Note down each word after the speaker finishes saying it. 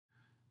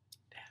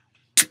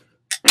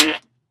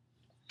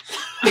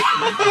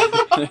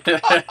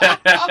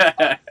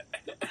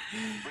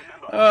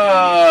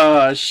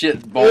Oh,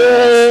 shit balls.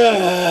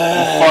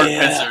 Fart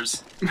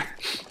pissers.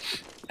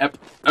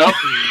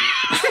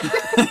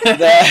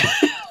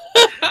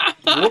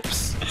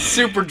 Whoops.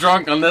 Super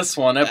drunk on this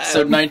one.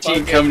 Episode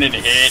 19 coming in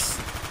hit.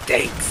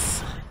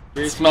 Stinks.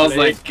 It smells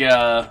like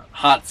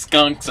hot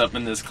skunks up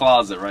in this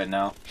closet right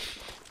now.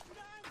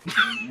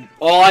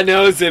 All I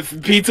know is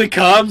if pizza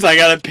comes, I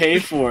gotta pay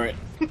for it.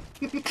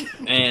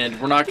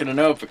 And we're not gonna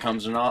know if it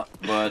comes or not,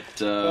 but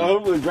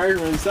hopefully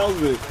Bergman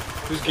sells it.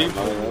 Who's game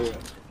for?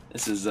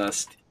 This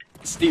is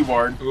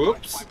Steward.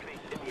 Oops.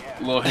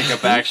 A little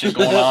hiccup action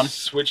going on.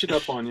 Switch it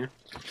up on you.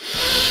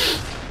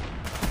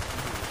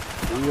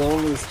 I'm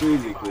going to the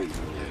streetsy, please.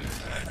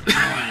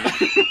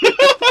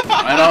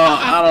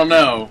 I don't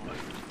know.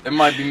 It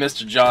might be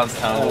Mr.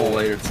 Johnstown a little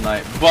later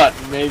tonight, but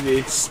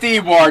maybe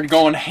Steward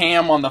going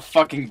ham on the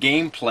fucking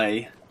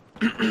gameplay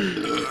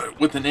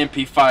with an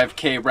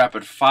MP5K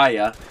rapid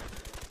fire.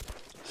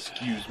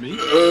 Excuse me.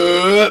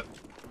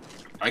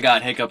 I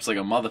got hiccups like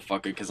a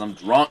motherfucker because I'm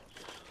drunk.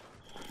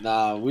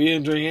 Nah, we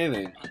didn't drink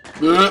anything.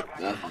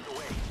 Nothing.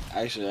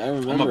 Actually, I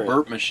remember. I'm a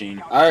burp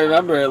machine. I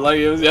remember it like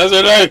it was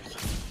yesterday.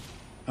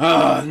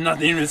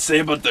 Nothing even to say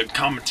about the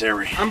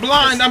commentary. I'm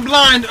blind. I'm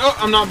blind. Oh,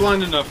 I'm not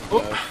blind enough.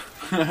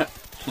 Oh.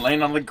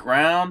 Laying on the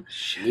ground.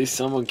 At least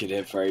someone could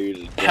hit fire you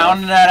to death.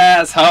 Pounding that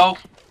ass, ho.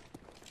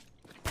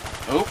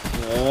 Oh.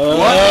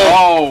 What?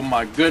 Oh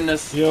my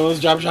goodness. He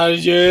almost drop shot at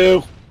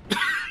you.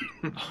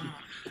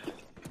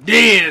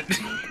 Dead.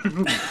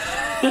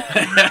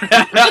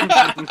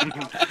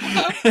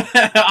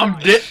 I'm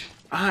dead.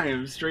 I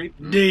am straight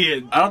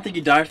dead. I don't think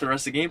you die for the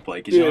rest of the gameplay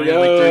because you only had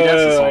like 3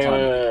 deaths this whole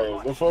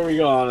time. Before we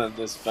go on in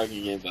this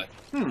fucking gameplay.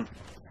 Nah,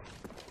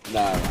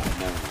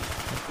 never.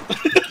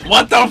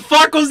 What the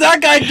fuck was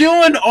that guy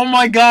doing? Oh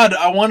my god,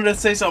 I wanted to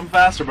say something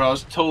faster, but I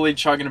was totally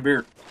chugging a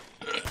beer.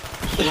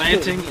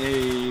 Planting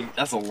a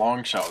That's a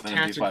long shot with an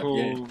tactical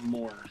MP5.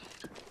 more.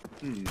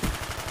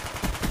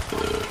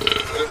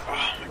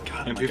 Oh my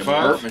god, I'm MP5? like a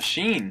burp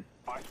machine.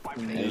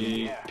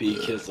 P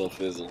Kizzle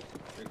Fizzle.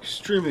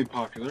 Extremely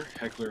popular.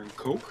 Heckler and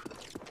Koch.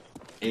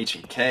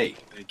 H&K.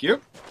 Thank you.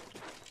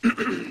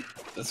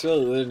 That's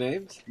really their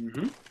names?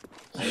 Mm-hmm.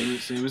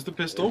 Same as the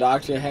pistol.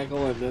 Dr.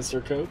 Heckle and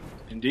Mr. Coke?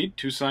 Indeed,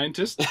 2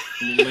 scientists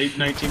in the late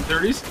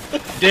 1930s.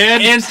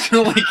 Dead.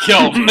 Instantly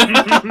killed. Climb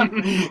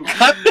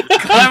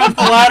up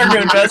the ladder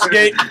to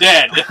investigate.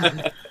 Dead.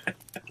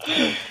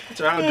 That's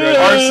how I drive.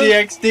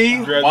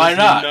 RCXD? Why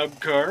not? Nub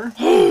car.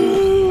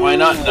 Why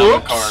not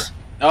nub a car?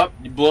 Oh,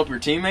 you blew up your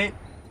teammate?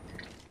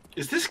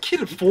 Is this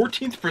kid a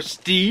 14th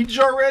prestige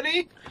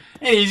already?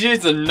 Hey, he's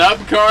using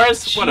nub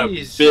cars? What a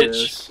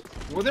bitch.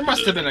 Well, there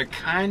must have been a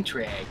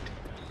contract.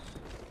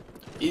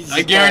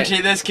 I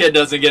guarantee this kid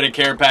doesn't get a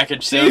care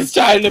package soon. He's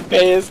trying to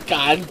pay his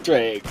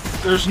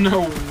contracts. There's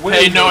no way.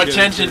 Pay no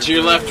attention to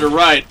your left or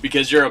right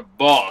because you're a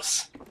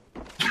boss.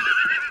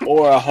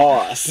 Or a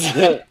horse.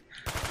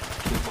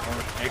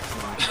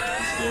 Excellent.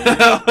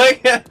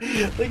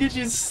 look at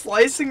you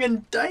slicing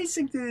and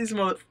dicing through these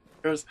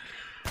motherfuckers.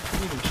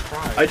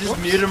 I just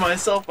Whoops. muted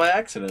myself by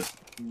accident.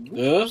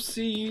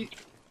 Oopsie.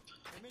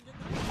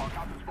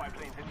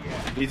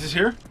 Pizza's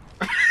here?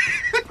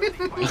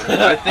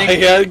 I think I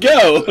gotta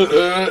go.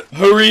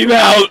 Harieeb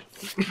out.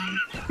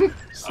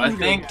 I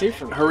think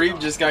Harieeb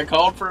just got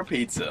called for a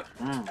pizza.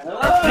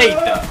 A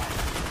pizza.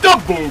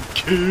 Double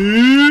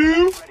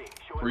kill.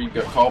 Harieeb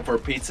got called for a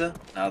pizza.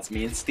 Now it's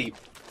me and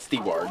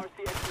Steward.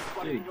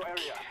 Big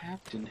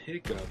Captain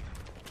Hiccup.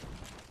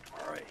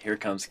 Alright, here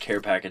comes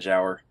care package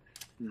hour.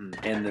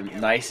 And the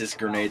nicest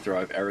grenade throw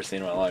I've ever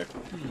seen in my life.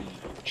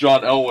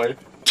 John Elway.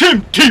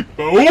 Tim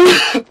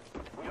Tebow.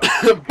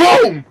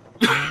 Boom!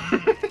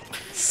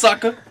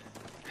 Sucker.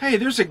 Hey,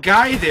 there's a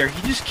guy there.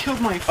 He just killed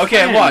my friend.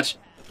 Okay, watch.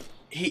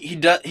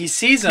 He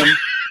sees him,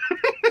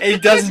 and he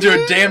doesn't do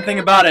a damn thing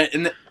about it.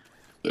 And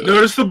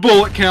Notice the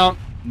bullet count.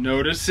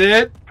 Notice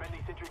it.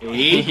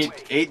 8.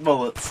 8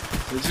 bullets.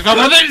 0.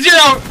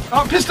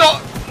 Oh, pistol.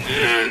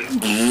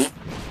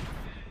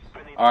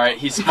 All right,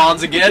 he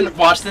spawns again.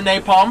 Watch the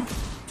napalm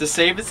to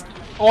save his.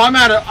 Oh, I'm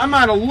out of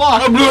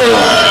luck.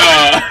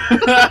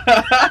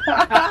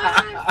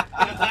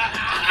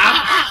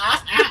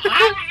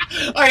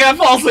 I got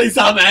falsely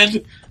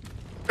summoned.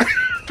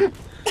 I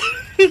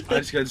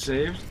just got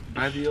saved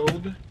by the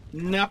old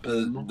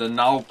napalm. The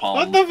napalm.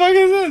 What the fuck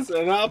is this?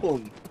 An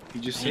apple. He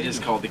just He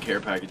just called the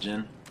care package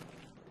in.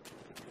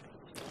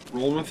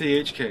 rolling with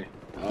the HK.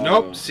 Oh.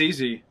 Nope,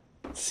 CZ.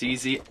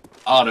 CZ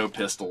auto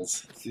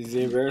pistols. Sees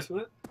the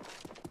embarrassment?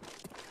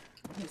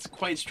 It's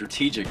quite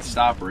strategic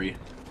stoppery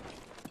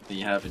that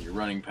you have in your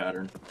running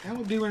pattern. That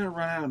would be when it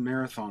ran out of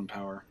marathon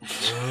power.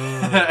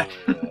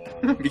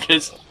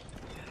 Because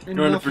And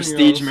you're in a nothing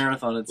prestige else.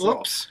 marathon itself.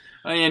 Whoops.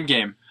 End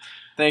game.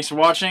 Thanks for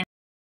watching.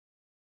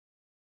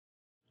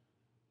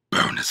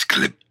 Bonus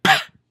clip.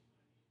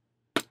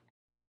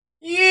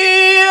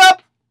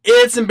 Yep!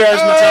 It's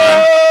embarrassment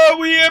time. Oh,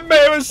 we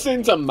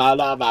embarrassing some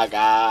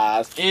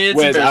motherfuckers. It's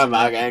with a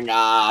embarrassment. fucking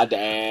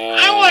goddamn.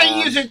 I want to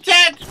use a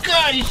tactical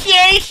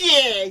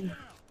initiation.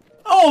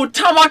 Oh,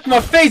 tomahawk my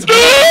face,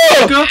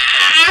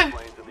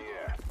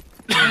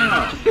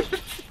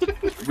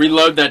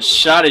 Reload that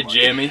shotty,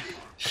 Jamie.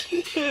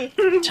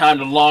 Time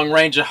to long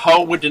range a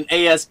hoe with an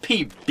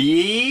ASP,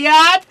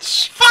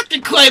 bitch. Fuck the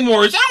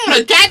claymores! I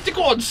want a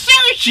tactical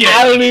insertion!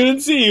 I don't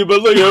even see you,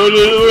 but look at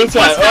what's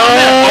that? Oh,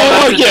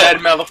 Oh, that's a dead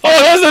motherfucker.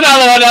 Oh, there's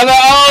another one down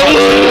there.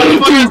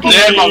 Oh,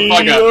 Dead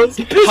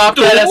motherfucker. Pop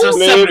that as a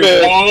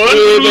separate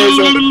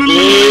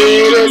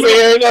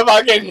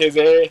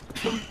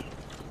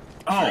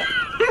Oh.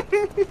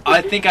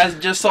 I think I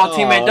just saw a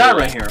teammate die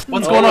right here.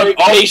 What's going on?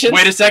 Oh, patience.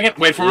 wait a second.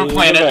 Wait for him to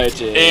plant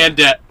it.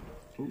 And,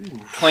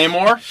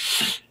 Claymore.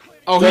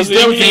 Oh, he's He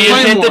dead with the hit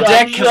claymore. the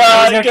deck because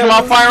he's going to come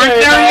off fire right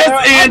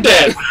there. He is, and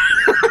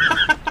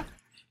dead.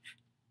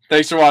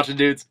 Thanks for watching,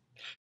 dudes.